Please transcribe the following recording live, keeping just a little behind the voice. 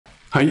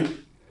はい、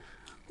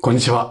こん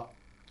にちは、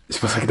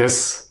柴崎で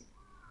す。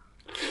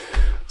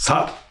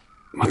さあ、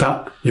ま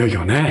たいよい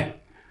よ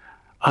ね、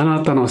あ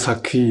なたの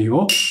作品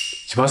を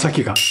柴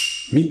崎が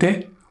見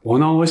てお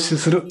直し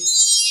する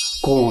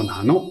コー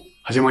ナーの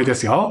始まりで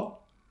すよ。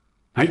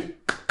はい。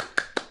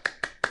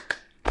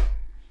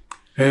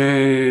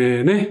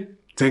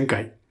前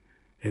回、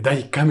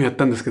第1回目やっ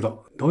たんですけ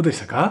ど、どうでし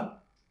たか？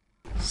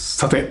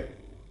さて、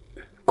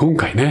今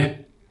回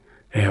ね、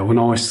お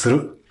直しす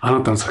るあ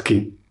なたの作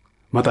品、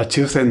また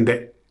抽選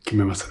で決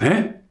めます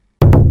ね。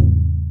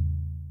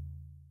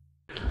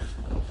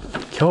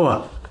今日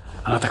は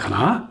あなたか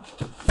な？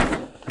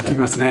見てみ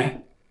ます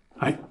ね。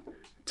はい。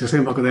抽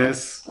選箱で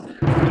す。ラ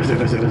ジャ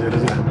ラジャラジャラ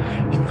ジ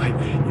ャ。いっぱ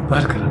い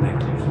あるからね。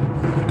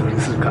どれに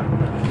するか。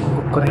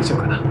これにしよう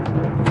かな。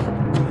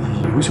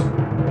よいしょ。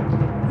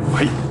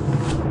はい。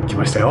来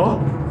ましたよ。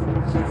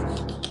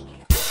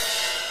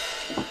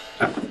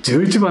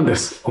11番で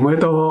す。おめ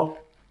でと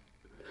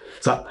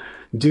う。さあ、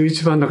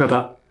11番の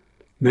方、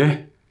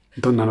ね、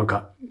どんなの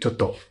か、ちょっ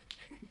と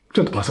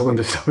パソコン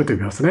で調べて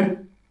みます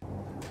ね。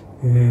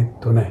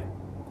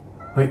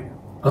はい、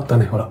あった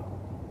ね、ほら。あ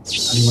りま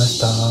し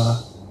た。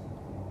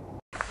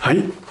はい、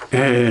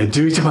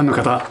11番の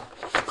方、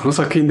この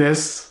作品で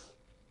す。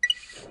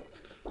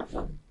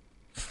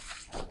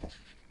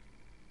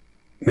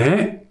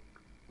ね、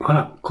ほ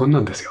ら、こん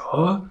なんです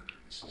よ。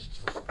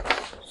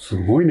す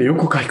ごいね、よ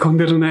く書き込ん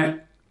でる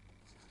ね。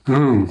う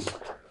ん。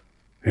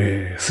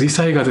水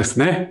彩画です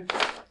ね。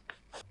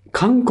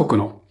韓国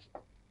の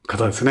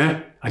方です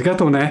ね。ありが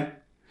とう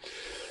ね。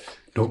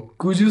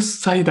60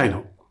歳代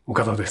のお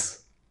方で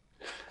す。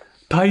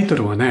タイト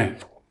ルはね、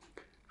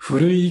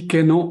古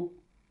池の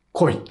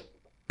恋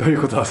とい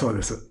うことだそう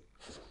です。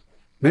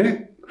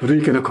ね、古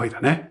池の恋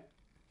だね。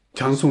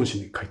チャンソン氏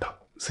に書いた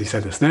水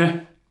彩です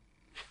ね。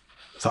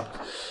さ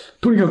あ、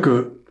とにか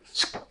く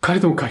しっか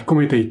りと書き込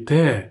めてい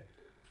て、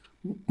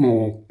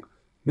も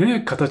う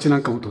ね、形な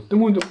んかもとって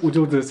もお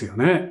上手ですよ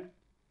ね。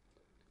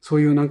そ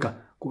ういうなんか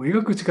こう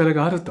描く力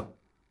があると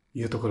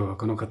いうところが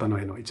この方の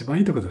絵の一番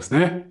いいところです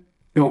ね。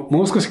でも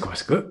もう少し詳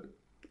しく、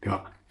で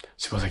は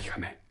柴崎が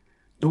ね、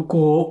ど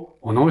こを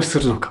お直しす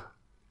るのか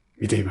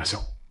見てみましょ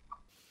う。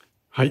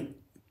はい。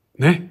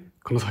ね。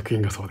この作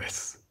品がそうで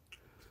す。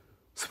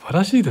素晴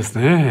らしいです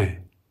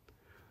ね。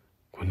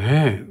これ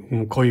ね、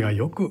もう鯉が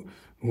よく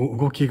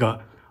動き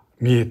が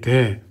見え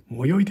て、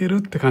泳いでる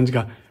って感じ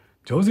が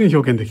上手に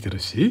表現できてる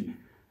し、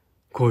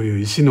こういう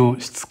石の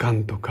質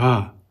感と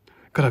か、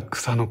から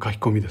草の書き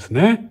込みです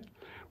ね。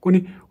ここ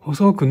に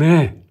細く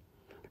ね、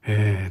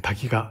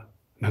滝が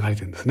流れ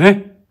てるんです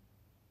ね。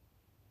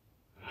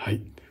は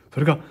い。そ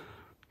れが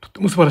とっ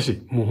ても素晴らし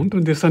い。もう本当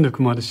にデッサン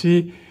力もある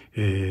し、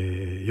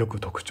よく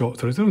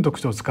それぞれの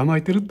特徴を捕ま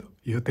えていると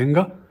いう点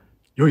が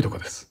良いとこ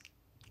ろです。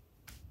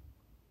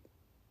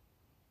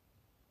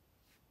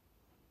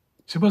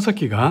柴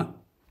崎が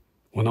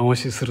お直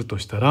しすると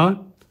した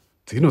ら、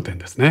次の点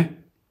です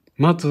ね。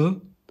まず、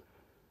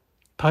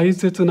大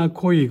切な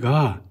恋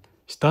が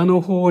下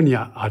の方に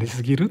あり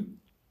すぎるっ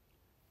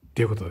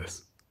ていうことで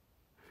す。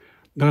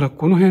だから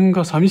この辺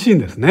が寂しいん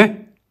です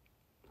ね。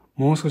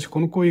もう少し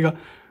この恋が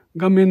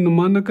画面の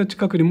真ん中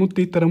近くに持っ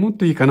ていったらもっ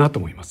といいかなと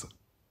思います。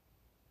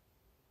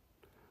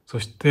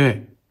そし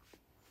て、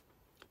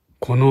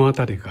この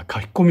辺りが書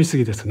き込みす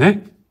ぎです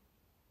ね。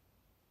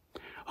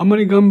あま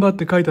り頑張っ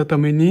て書いたた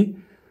めに、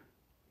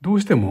ど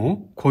うして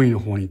も恋の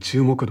方に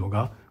注目度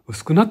が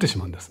薄くなってし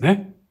まうんです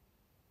ね。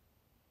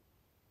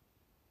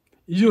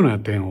以上の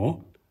点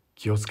を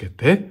気をつけ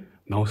て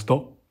直す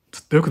と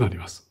ずっと良くなり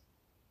ます。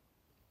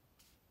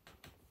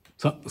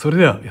さあ、それ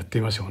ではやって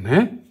みましょう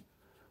ね。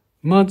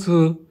ま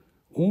ず、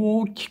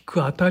大きく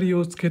当たり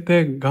をつけ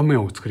て画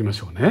面を作りま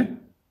しょうね。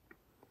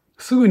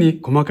すぐに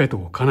細かいと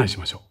ころをかなりし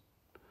ましょ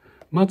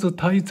う。まず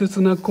大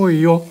切な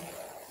恋を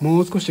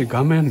もう少し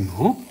画面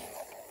の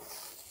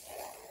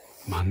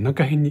真ん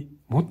中辺に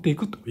持ってい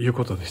くという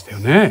ことでしたよ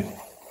ね。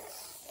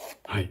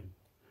はい。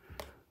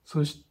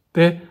そし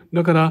て、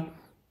だから、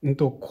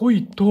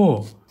恋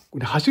と、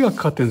橋が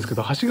かかってるんですけ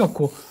ど、橋が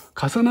こう、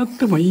重なっ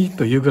てもいい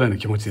というぐらいの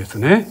気持ちです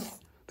ね。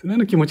そのよう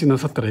な気持ちにな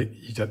さったらい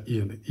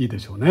いで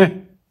しょう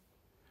ね。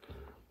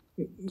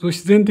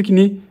自然的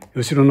に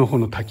後ろの方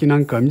の滝な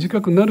んかは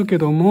短くなるけ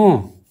ど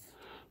も、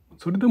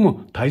それで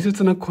も大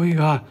切な恋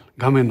が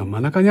画面の真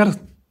ん中にあるっ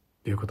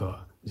ていうこと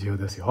は重要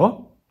です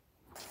よ。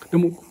で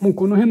も、もう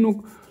この辺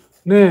の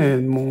ね、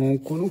もう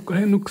この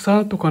辺の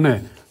草とか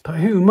ね、大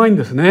変うまいん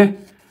です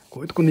ね。こ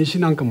ういうところの石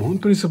なんかも本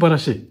当に素晴ら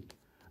しい。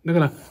だか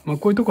ら、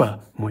こういうとこ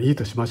はもういい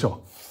としまし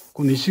ょう。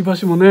この石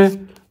橋もね、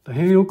大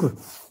変よく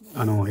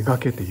描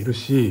けている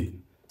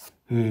し、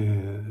あ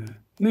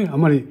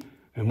まり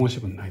申し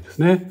分ないです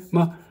ね。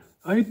あ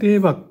えて言え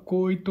ば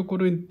こういうとこ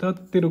ろに立っ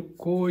てる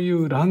こうい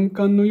う欄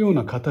干のよう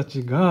な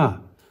形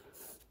が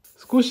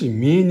少し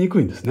見えに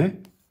くいんです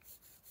ね。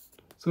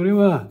それ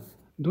は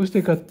どうし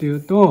てかってい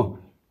うと、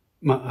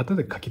後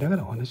で書きなが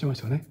らお話しま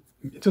しょうね。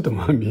ちょっと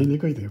見えに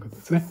くいということ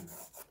ですね。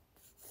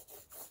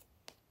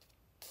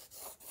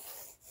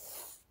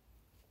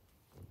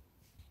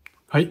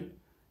はい。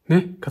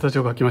ね、形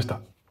を書きまし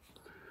た。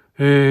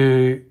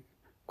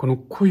この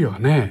鯉は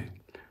ね、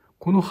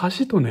この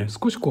端とね、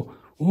少しこ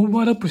う、オー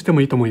バーラップして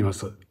もいいと思いま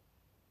す。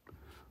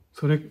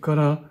それか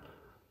ら、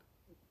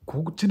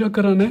こちら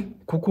からね、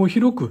ここを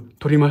広く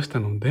取りました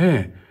の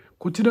で、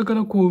こちらか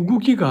らこう動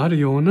きがある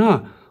よう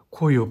な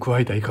鯉を加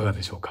えてはいかが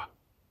でしょうか。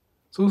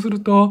そうす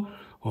ると、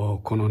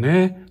この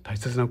ね、大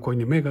切な鯉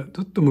に目が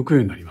ずっと向くよ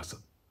うになりま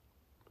す。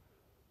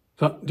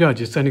さあ、じゃあ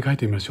実際に描い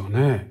てみましょう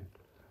ね。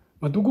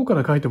どこか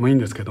ら描いてもいいん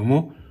ですけど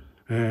も、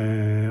あ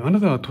な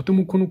たはとて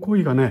もこの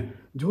鯉がね、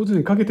上手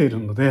に描けている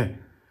ので、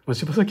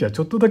柴崎はち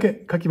ょっとだ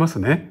け描きます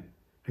ね。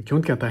基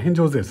本的には大変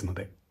上手ですの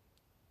で。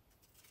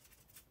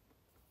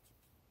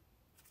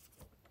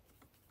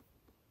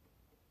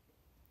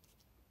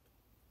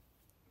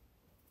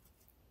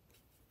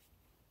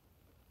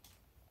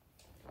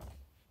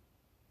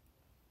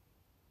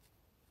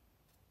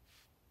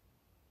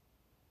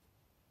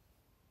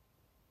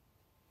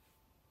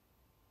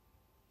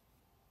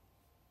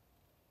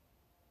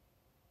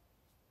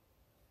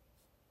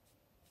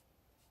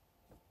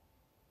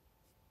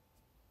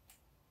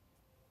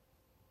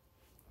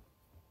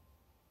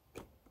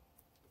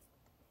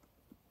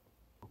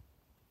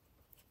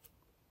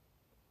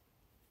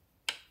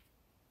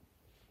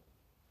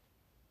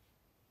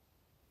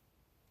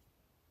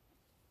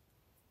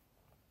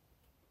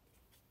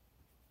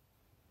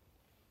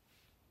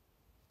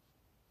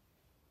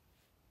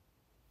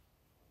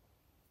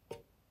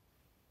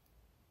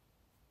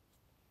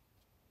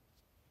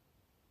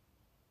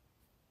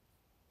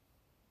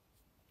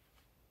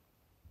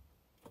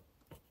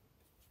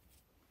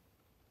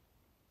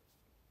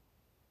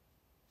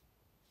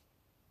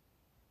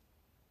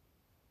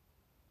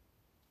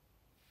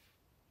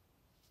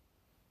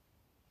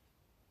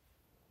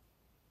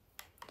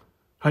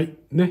はい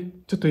ね、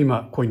ちょっと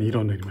今鯉に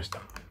色を塗りまし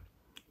た。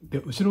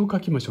で、後ろを描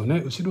きましょう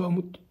ね。後ろは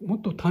も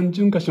っと単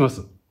純化しま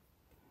す。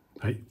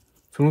はい、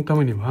そのた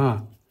めに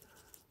は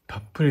た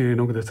っぷり絵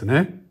の具です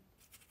ね。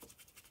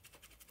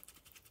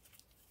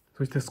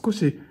そして少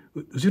し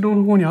後ろ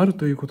の方にある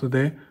ということ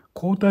で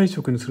交代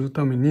色にする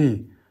ため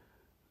に、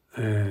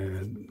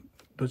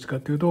どっちか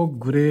というと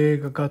グレー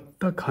がかっ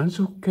た寒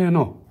色系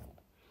の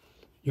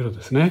色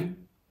ですね。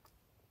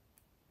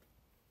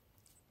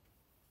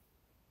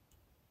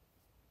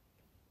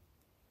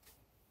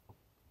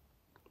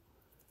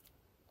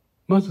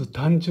まず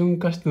単純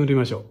化して塗り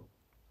ましょう。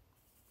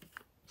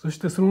そし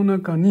てその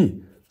中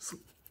に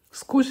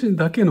少し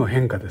だけの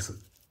変化で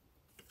す。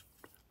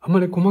あま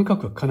り細か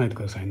く描かないで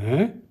ください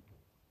ね。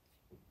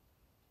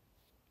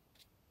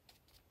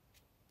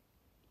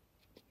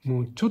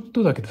もうちょっ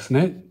とだけです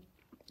ね。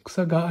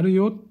草がある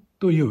よ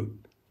という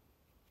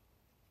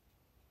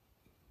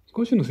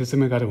少しの説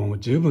明があればもう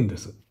十分で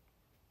す。こ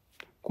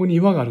こに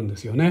岩があるんで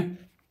すよ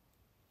ね。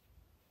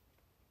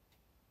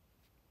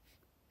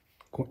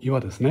岩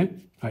です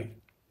ね。はい。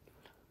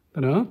た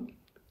だ、例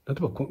え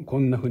ばこ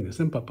んな風にで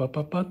すね、パッパッ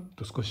パッパッ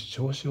と少し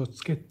調子を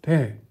つけ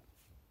て、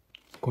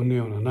この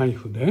ようなナイ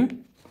フで、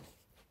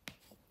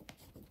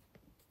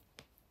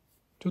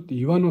ちょっと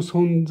岩の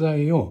存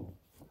在を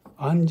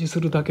暗示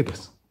するだけで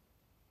す。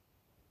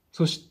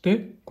そし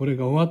て、これ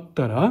が終わっ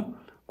たら、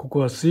ここ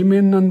は水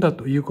面なんだ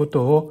というこ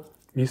とを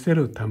見せ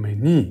るため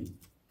に、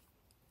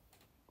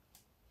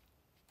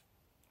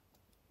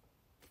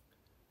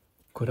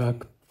暗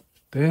く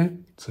て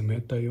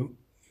冷たい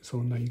そ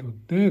んな色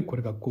でこ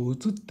れがこう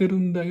映ってる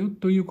んだよ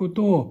というこ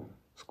とを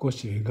少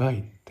し描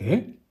い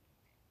て、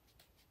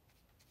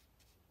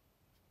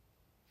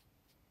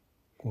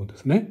こうで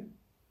すね。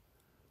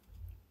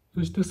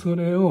そしてそ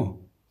れ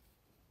を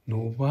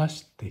伸ば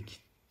して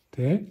き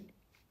て、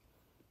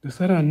で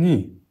さら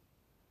に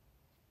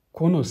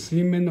この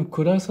水面の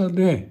暗さ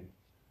で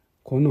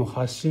この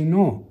端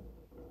の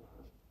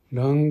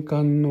欄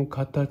干の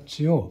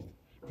形を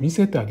見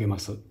せてあげま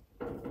す。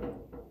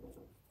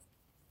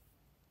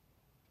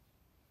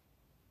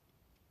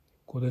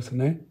ここです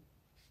ね。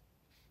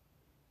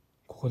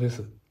ここで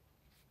す。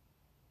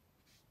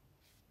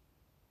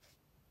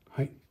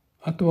はい。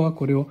あとは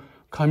これを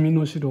紙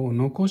の白を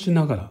残し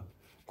ながら、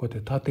こうや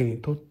って縦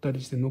に取ったり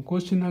して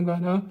残しなが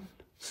ら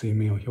水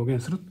面を表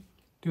現するという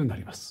ようにな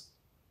ります。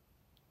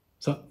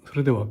さあ、そ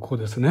れではここ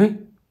です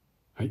ね。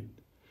はい。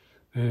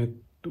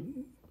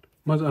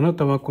まずあな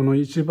たはこの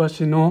石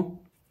橋の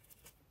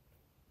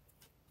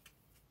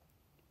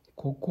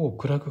ここを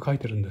暗く描い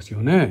てるんです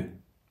よね。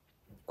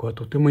これは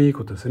とてもいい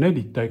ことですね。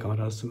立体感を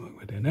表す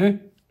上で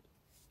ね。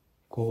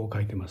こう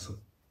描いてます。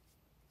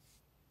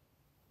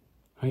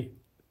はい。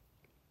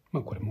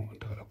これも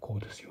だからこう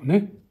ですよ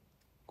ね。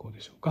こう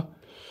でしょうか。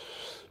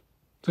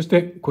そし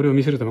てこれを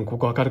見せるためにこ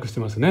こを明るくして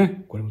ます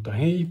ね。これも大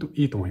変い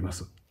いと思いま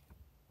す。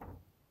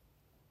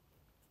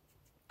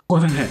ここ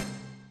でね、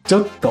ち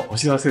ょっとお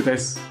知らせで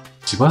す。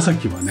柴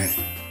崎はね、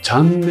チ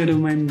ャンネル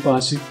メンバ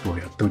ーシップを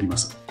やっておりま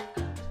す。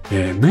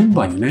メン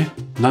バーにね、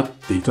なっ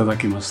ていただ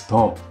きます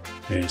と、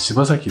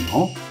柴崎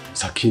の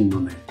作品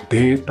のね、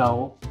データ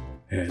を、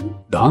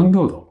ダウン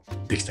ロード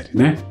できたり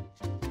ね。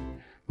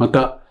ま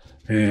た、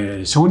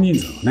少人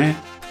数のね、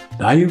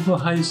ライブ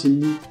配信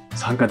に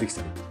参加でき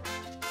たり。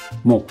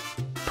もう、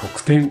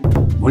特典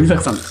盛りだ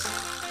くさんです。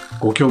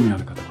ご興味あ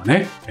る方は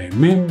ね、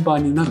メンバ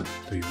ーになる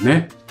という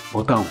ね、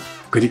ボタンを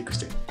クリックし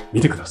てみ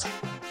てください。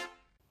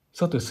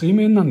さて、水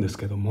面なんです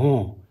けど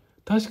も、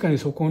確かに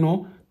そこ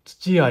の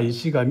土や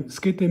石が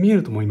透けて見え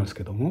ると思います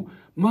けども、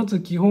まず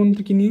基本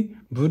的に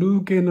ブル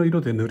ー系の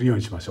色で塗るよう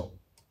にしましょう。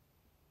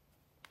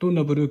どん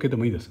なブルー系で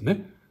もいいです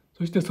ね。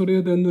そしてそ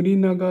れで塗り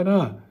なが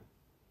ら、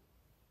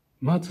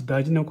まず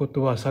大事なこ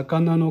とは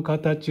魚の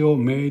形を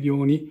明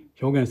瞭に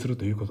表現する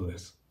ということで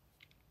す。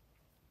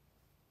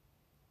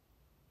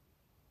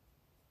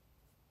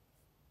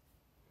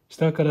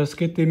下から透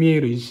けて見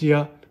える石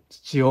や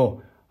土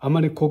をあ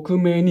まり克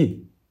明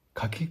に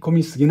書き込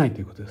みすぎない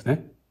ということです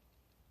ね。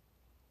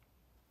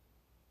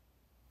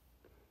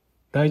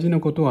大事な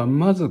ことは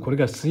まずこれ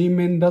が水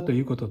面だとい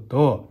うこと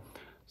と、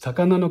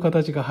魚の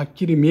形がはっ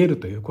きり見える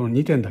というこの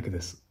2点だけで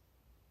す。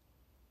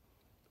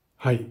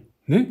はい。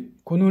ね。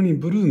このように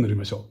ブルー塗り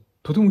ましょう。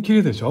とても綺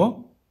麗でし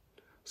ょ？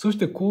そし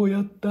てこう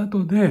やった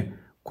後で、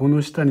こ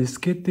の下に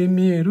透けて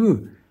見え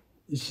る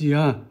石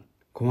や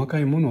細か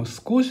いものを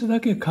少しだ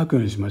け描く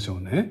ようにしましょ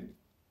うね。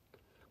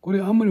こ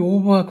れあんまり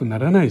オーバーワークにな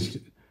らない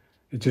し、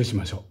注意し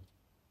ましょ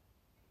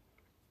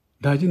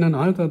う。あな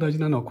たが大事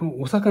なのはこ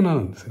のお魚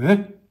なんです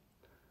ね。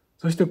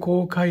そして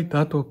こう描いた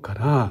後か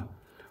ら、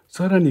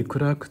さらに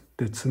暗く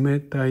て冷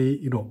た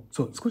い色。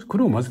そう、少し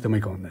黒を混ぜてもい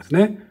いかもしれないです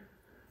ね。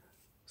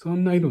そ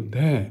んな色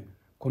で、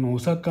このお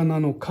魚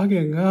の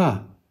影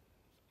が、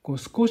こう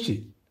少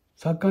し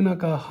魚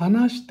から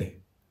離し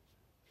て、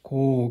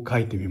こう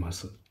描いてみま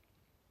す。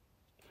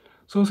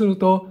そうする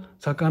と、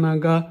魚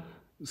が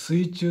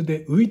水中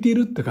で浮いてい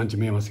るって感じ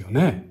見えますよ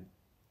ね。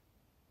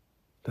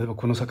例えば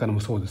この魚も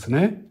そうです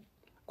ね。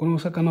この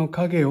魚の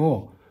影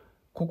を、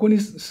ここに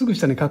すぐ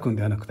下に描くん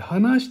ではなくて、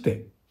離し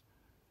て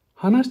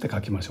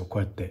描きましょう。こ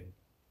うやって。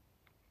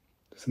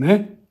です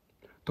ね。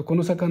と、こ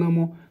の魚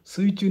も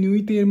水中に浮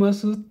いていま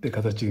すって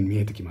形に見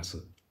えてきま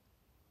す。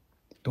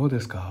どうで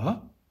す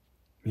か？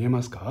見え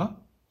ますか？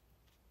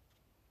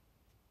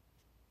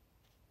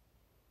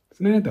で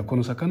すね。こ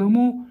の魚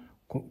も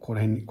こ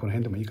の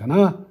辺でもいいか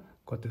な。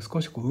こうやって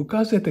少し浮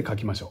かせて描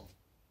きましょ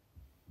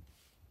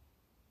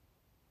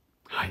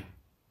う。はい。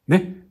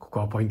ね。ここ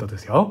はポイントで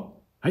す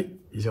よ。はい。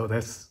以上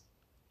です。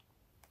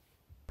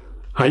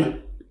は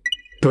い。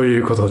とい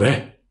うこと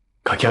で、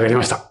描き上がり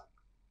ました。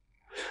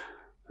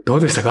どう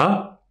でした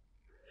か？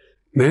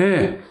ね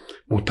え。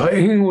もう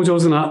大変お上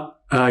手な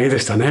絵で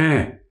した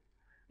ね。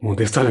もう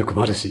デッサン力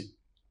もあるし。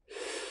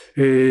そ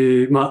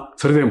れ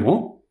で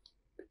も、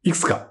いく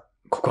つか、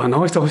ここは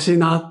直してほしい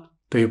な、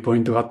というポイ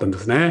ントがあったんで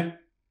すね。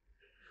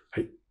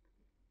はい。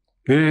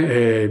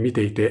ね見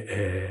てい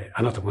て、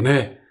あなたも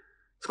ね、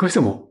少しで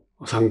も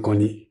参考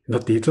にな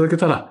っていただけ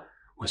たら、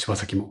柴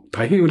崎も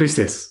大変嬉し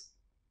いです。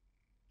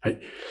はい。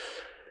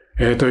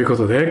というこ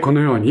とで、こ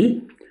のよう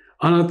に、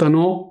あなた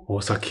の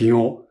作品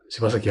を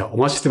柴崎はお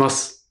待ちしてま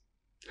す。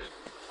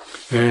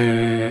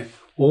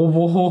応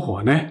募方法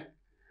はね、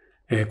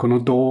こ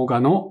の動画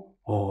の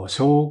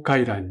紹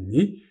介欄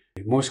に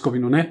申し込み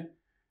のね、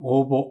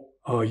応募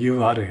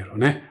URL を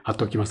ね、貼っ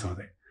ておきますの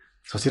で、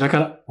そちらか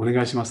らお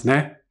願いします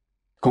ね。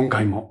今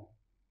回も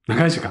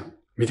長い時間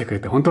見てくれ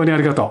て本当にあ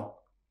りがと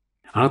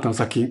う。あなたの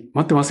作品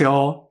待ってます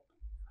よ。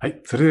は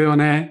い、それでは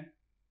ね、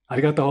あ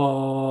りが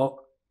とう。